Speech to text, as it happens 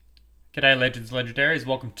G'day, legends, legendaries.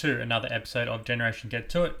 Welcome to another episode of Generation Get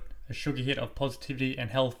To It, a sugar hit of positivity and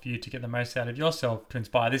health for you to get the most out of yourself to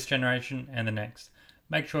inspire this generation and the next.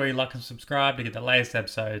 Make sure you like and subscribe to get the latest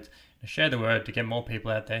episodes and share the word to get more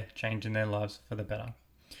people out there changing their lives for the better.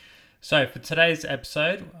 So, for today's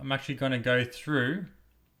episode, I'm actually going to go through,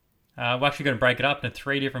 we're actually going to break it up into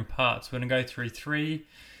three different parts. We're going to go through three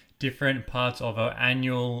different parts of our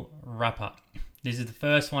annual wrap up. This is the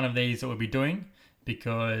first one of these that we'll be doing,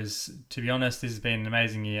 because to be honest, this has been an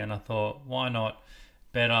amazing year, and I thought, why not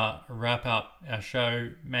better wrap up our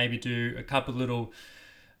show, maybe do a couple little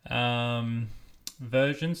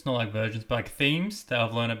versions, not like versions, but like themes that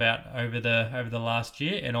I've learned about over the last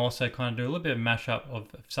year, and also kind of do a little bit of mashup of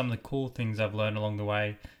some of the cool things I've learned along the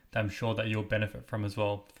way that I'm sure that you'll benefit from as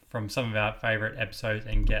well, from some of our favorite episodes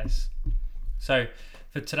and guests. So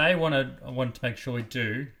for today, I wanted to make sure we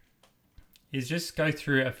do is just go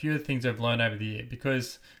through a few of the things I've learned over the year,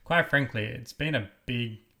 because quite frankly, it's been a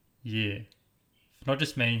big year. Not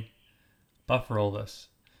just me, but for all of us.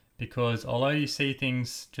 Because although you see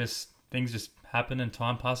things just happen and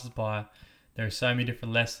time passes by, there are so many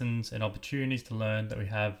different lessons and opportunities to learn that we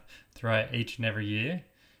have throughout each and every year.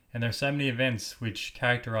 And there are so many events which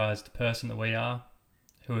characterize the person that we are,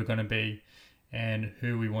 who we're going to be, and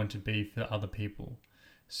who we want to be for other people.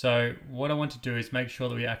 So what I want to do is make sure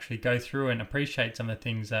that we actually go through and appreciate some of the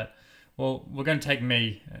things that, well, we're going to take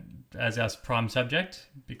me as our prime subject,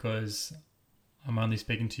 because I'm only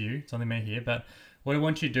speaking to you. It's only me here. But what I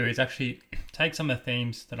want you to do is actually take some of the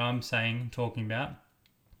themes that I'm saying, talking about,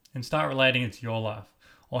 and start relating it to your life,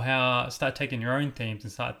 or start taking your own themes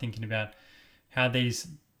and start thinking about how these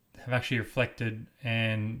have actually reflected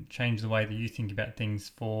and changed the way that you think about things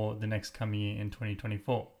for the next coming year in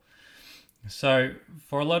 2024. So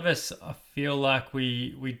for a lot of us, I feel like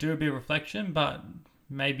we do a bit of reflection, but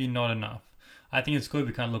maybe not enough. I think it's good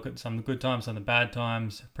we kind of look at some of the good times, some of the bad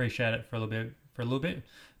times, appreciate it for a little bit.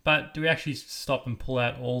 But do we actually stop and pull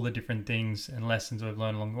out all the different things and lessons we've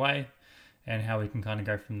learned along the way, and how we can kind of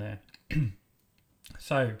go from there?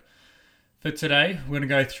 So for today, we're going to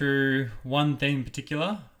go through one theme in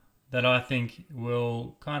particular that I think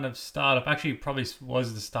will kind of start off. Actually, probably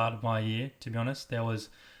was the start of my year, to be honest. There was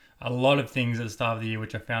a lot of things at the start of the year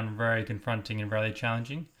which I found very confronting and very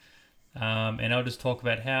challenging. And I'll just talk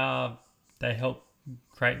about how they help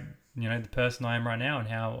create, the person I am right now, and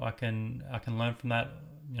how I can learn from that,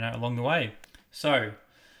 along the way. So,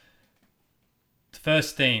 the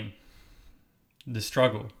first theme, the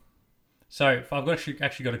struggle. So, if I've actually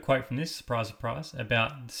got a quote from this, surprise,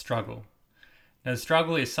 about the struggle. Now, the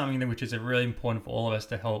struggle is something which is really important for all of us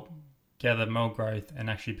to help gather more growth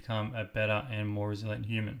and actually become a better and more resilient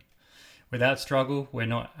human. Without struggle, we're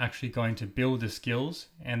not actually going to build the skills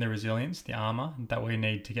and the resilience, the armor that we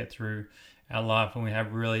need to get through our life when we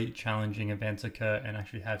have really challenging events occur and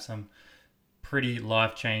actually have some pretty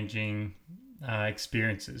life-changing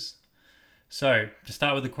experiences. So, to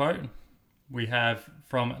start with the quote, we have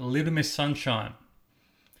from Little Miss Sunshine.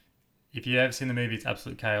 If you've ever seen the movie, it's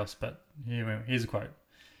absolute chaos, but here's a quote.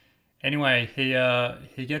 Anyway,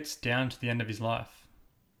 he gets down to the end of his life,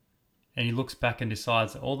 and he looks back and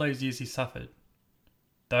decides that all those years he suffered,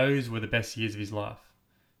 those were the best years of his life,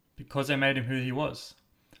 because they made him who he was.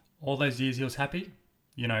 All those years he was happy,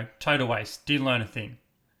 total waste, didn't learn a thing.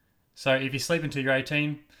 So if you sleep until you're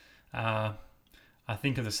 18, I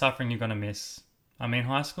think of the suffering you're going to miss. I mean,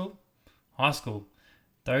 high school,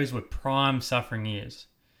 those were prime suffering years.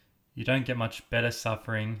 You don't get much better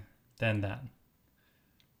suffering than that.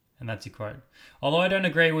 And that's your quote. Although I don't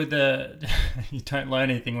agree with the you don't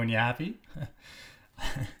learn anything when you're happy.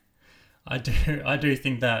 I do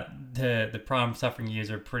think that the prime suffering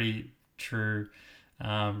years are a pretty true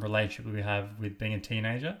relationship we have with being a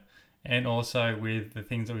teenager, and also with the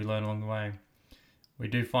things that we learn along the way. We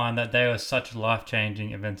do find that they are such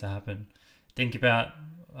life-changing events that happen. Think about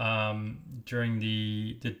during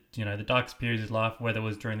the darkest periods of life, whether it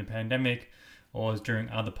was during the pandemic or was during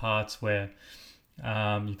other parts where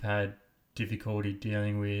you've had difficulty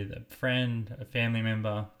dealing with a friend, a family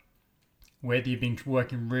member, whether you've been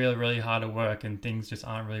working really, really hard at work and things just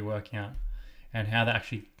aren't really working out, and how that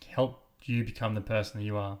actually helped you become the person that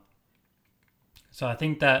you are. So I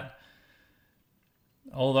think that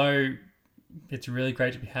although it's really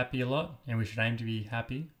great to be happy a lot, and we should aim to be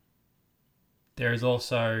happy, there is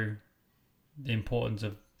also the importance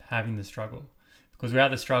of having the struggle, because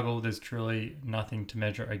without the struggle, there's truly nothing to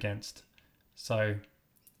measure against. So,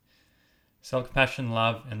 self-compassion,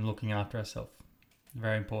 love, and looking after ourselves.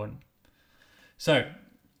 Very important. So,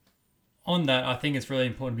 on that, I think it's really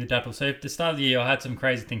important to be adaptable. So, at the start of the year, I had some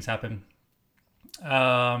crazy things happen.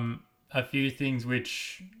 A few things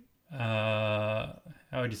which how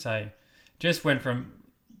would you say, just went from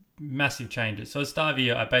massive changes. So at the start of the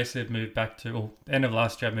year, I basically moved back to, or end of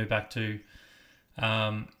last year, I moved back to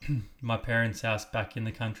my parents' house back in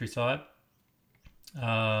the countryside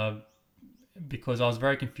because I was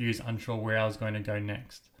very confused, unsure where I was going to go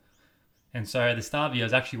next. And so at the start of the year, I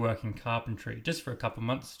was actually working carpentry just for a couple of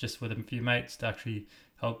months, just with a few mates to actually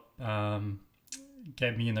help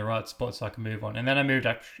get me in the right spot so I can move on. And then I moved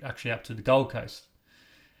actually up to the Gold Coast.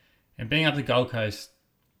 And being up the Gold Coast,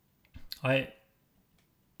 I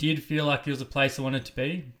did feel like it was a place I wanted to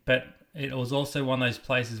be, but it was also one of those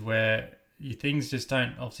places where things just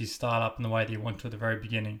don't obviously start up in the way that you want to at the very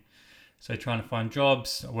beginning. So trying to find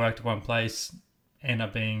jobs, I worked at one place, ended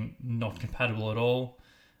up being not compatible at all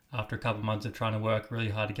after a couple of months of trying to work really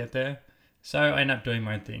hard to get there. So I ended up doing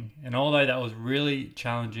my own thing. And although that was really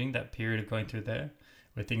challenging, that period of going through there,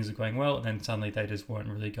 where things were going well, and then suddenly they just weren't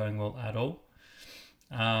really going well at all,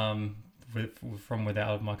 from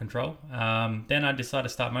without my control. Then I decided to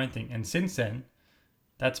start my own thing. And since then,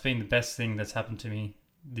 that's been the best thing that's happened to me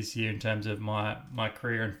this year in terms of my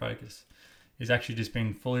career and focus. Is actually just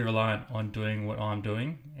been fully reliant on doing what I'm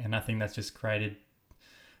doing. And I think that's just created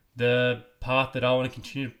the path that I want to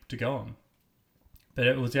continue to go on. But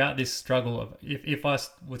it was out this struggle of if I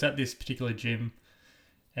was at this particular gym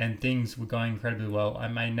and things were going incredibly well, I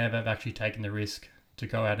may never have actually taken the risk to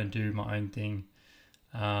go out and do my own thing.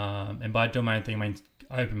 And by doing my own thing, I mean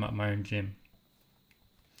open up my own gym.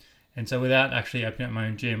 And so without actually opening up my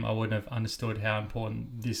own gym, I wouldn't have understood how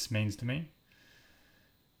important this means to me.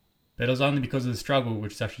 But it was only because of the struggle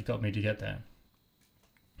which actually got me to get there.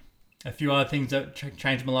 A few other things that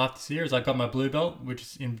changed my life this year is I got my blue belt, which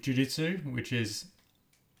is in Jiu-Jitsu, which is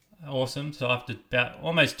awesome. So after about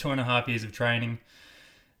almost 2.5 years of training,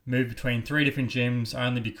 moved between 3 different gyms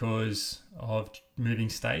only because of moving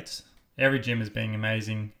states. Every gym has been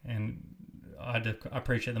amazing and I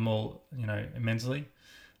appreciate them all, immensely.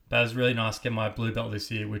 But it was really nice to get my blue belt this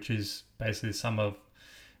year, which is basically the sum of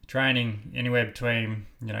training anywhere between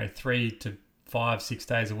 3 to 5, 6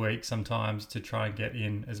 days a week sometimes to try and get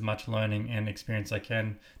in as much learning and experience I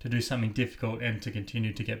can to do something difficult and to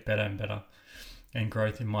continue to get better and better and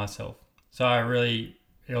growth in myself. So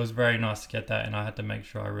it was very nice to get that, and I had to make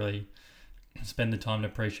sure I really spend the time to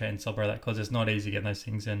appreciate and celebrate that because it's not easy getting those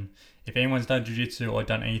things. And if anyone's done jiu-jitsu or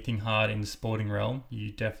done anything hard in the sporting realm,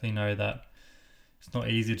 you definitely know that it's not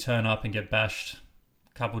easy to turn up and get bashed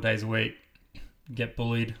a couple of days a week, get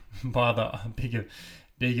bullied by the bigger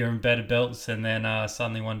and better belts, and then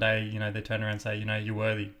suddenly one day, they turn around and say, you're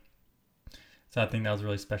worthy. So I think that was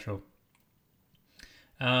really special.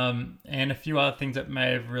 And a few other things that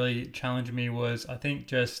may have really challenged me was, I think,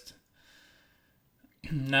 just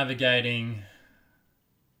navigating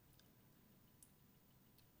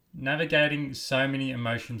so many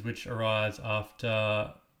emotions which arise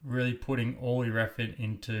after really putting all your effort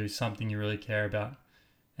into something you really care about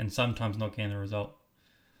and sometimes not getting the result.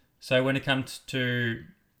 So when it comes to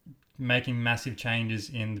making massive changes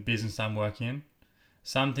in the business I'm working in,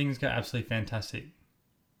 some things go absolutely fantastic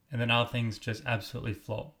and then other things just absolutely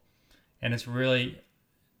flop. And it's really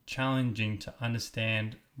challenging to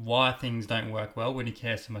understand why things don't work well when you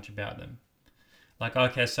care so much about them. Like I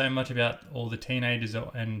care so much about all the teenagers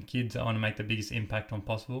and kids that I want to make the biggest impact on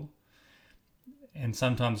possible. And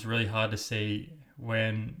sometimes it's really hard to see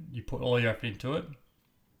when you put all your effort into it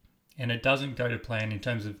and it doesn't go to plan in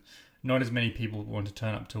terms of not as many people want to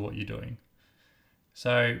turn up to what you're doing.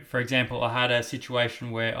 So, for example, I had a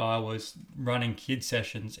situation where I was running kids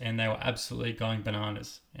sessions and they were absolutely going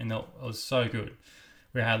bananas and it was so good.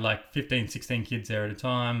 We had like 15, 16 kids there at a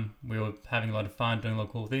time. We were having a lot of fun, doing a lot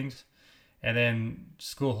of cool things. And then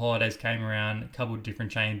school holidays came around, a couple of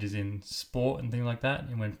different changes in sport and things like that.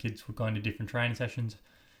 And when kids were going to different training sessions,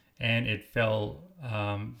 and it fell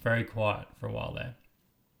very quiet for a while there.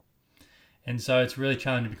 And so it's really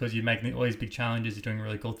challenging because you're making all these big challenges, you're doing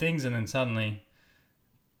really cool things, and then suddenly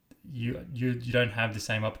you don't have the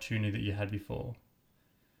same opportunity that you had before.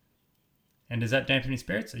 And does that dampen your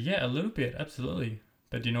spirits? Yeah, a little bit, absolutely.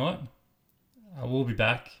 But you know what? I will be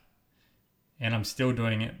back, and I'm still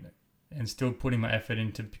doing it and still putting my effort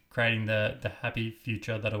into creating the happy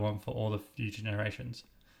future that I want for all the future generations.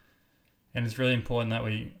 And it's really important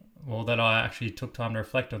that I actually took time to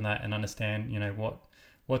reflect on that and understand,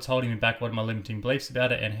 what's holding me back, what are my limiting beliefs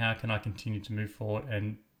about it, and how can I continue to move forward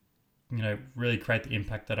and, really create the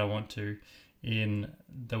impact that I want to in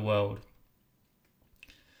the world.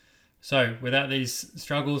 So without these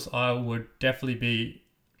struggles, I would definitely be,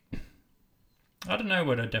 I don't know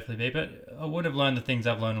what I'd definitely be, but I would have learned the things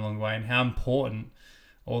I've learned along the way and how important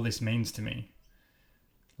all this means to me.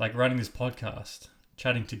 Like running this podcast,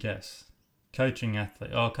 chatting to guests, coaching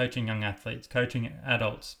young athletes, coaching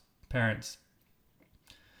adults, parents.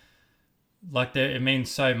 Like it means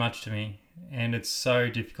so much to me, and it's so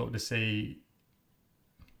difficult to see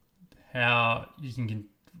how you can.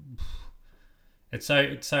 It's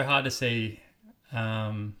so hard to see.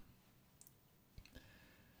 I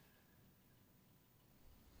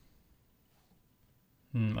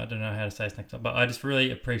don't know how to say this next time, but I just really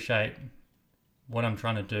appreciate what I'm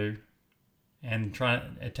trying to do, and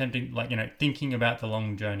attempting, thinking about the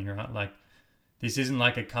long journey, right? Like, this isn't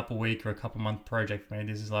like a couple week or a couple month project for me.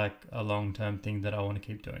 This is like a long-term thing that I want to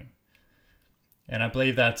keep doing. And I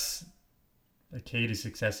believe that's the key to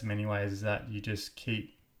success in many ways, is that you just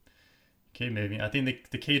keep moving. I think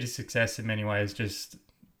the key to success in many ways is just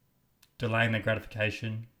delaying the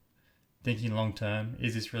gratification, thinking long term.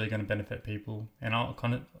 Is this really going to benefit people? And I'll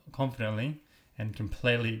confidently and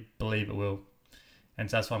completely believe it will. And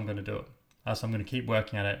so that's why I'm going to do it. So I'm going to keep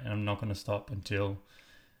working at it, and I'm not going to stop until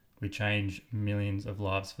we change millions of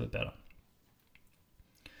lives for the better.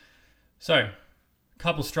 So, a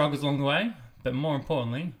couple struggles along the way, but more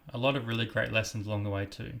importantly, a lot of really great lessons along the way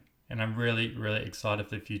too. And I'm really, really excited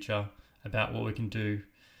for the future about what we can do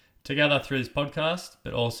together through this podcast,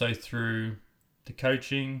 but also through the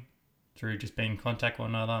coaching, through just being in contact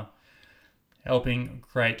with one another, helping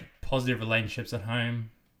create positive relationships at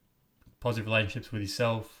home, positive relationships with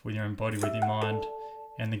yourself, with your own body, with your mind,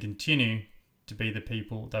 and then continue to be the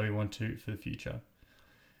people that we want to for the future.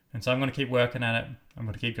 And so I'm going to keep working at it. I'm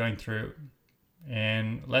going to keep going through,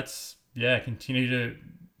 and let's continue to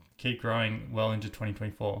keep growing well into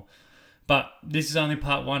 2024. But this is only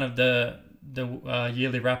part one of the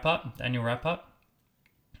yearly wrap up, the annual wrap up,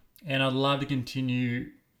 and I'd love to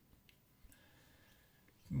continue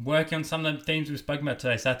working on some of the themes we've spoken about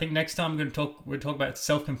today. So I think next time we'll talk about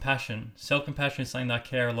self-compassion. Self-compassion is something that I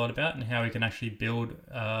care a lot about, and how we can actually build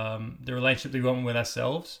the relationship we want with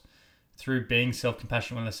ourselves through being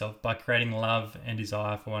self-compassionate with ourselves, by creating love and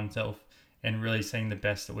desire for oneself, and really seeing the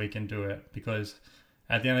best that we can do it. Because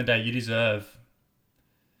at the end of the day, you deserve,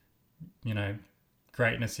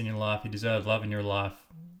 greatness in your life. You deserve love in your life.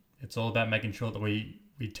 It's all about making sure that we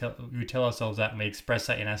tell ourselves that, and we express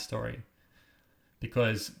that in our story.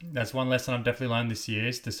 Because that's one lesson I've definitely learned this year,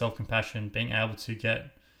 is the self-compassion, being able to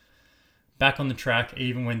get back on the track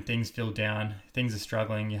even when things feel down, things are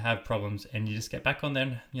struggling, you have problems, and you just get back on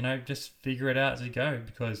there and, just figure it out as you go.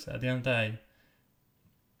 Because at the end of the day,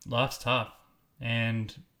 life's tough,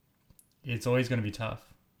 and it's always going to be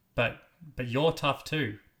tough. But you're tough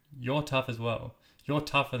too. You're tough as well. You're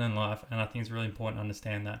tougher than life, and I think it's really important to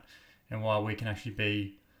understand that, and why we can actually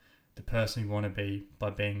be the person we want to be by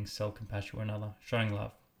being self-compassionate with another, showing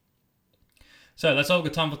love. So that's all we've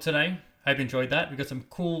got time for today. Hope you enjoyed that. We've got some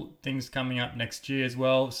cool things coming up next year as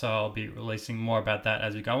well, so I'll be releasing more about that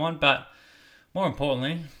as we go on. But more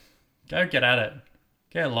importantly, go get at it.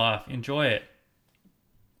 Get a life. Enjoy it.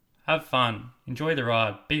 Have fun. Enjoy the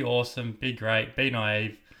ride. Be awesome. Be great. Be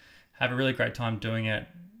naive. Have a really great time doing it.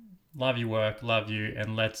 Love your work. Love you.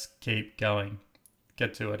 And let's keep going.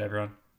 Get to it, everyone.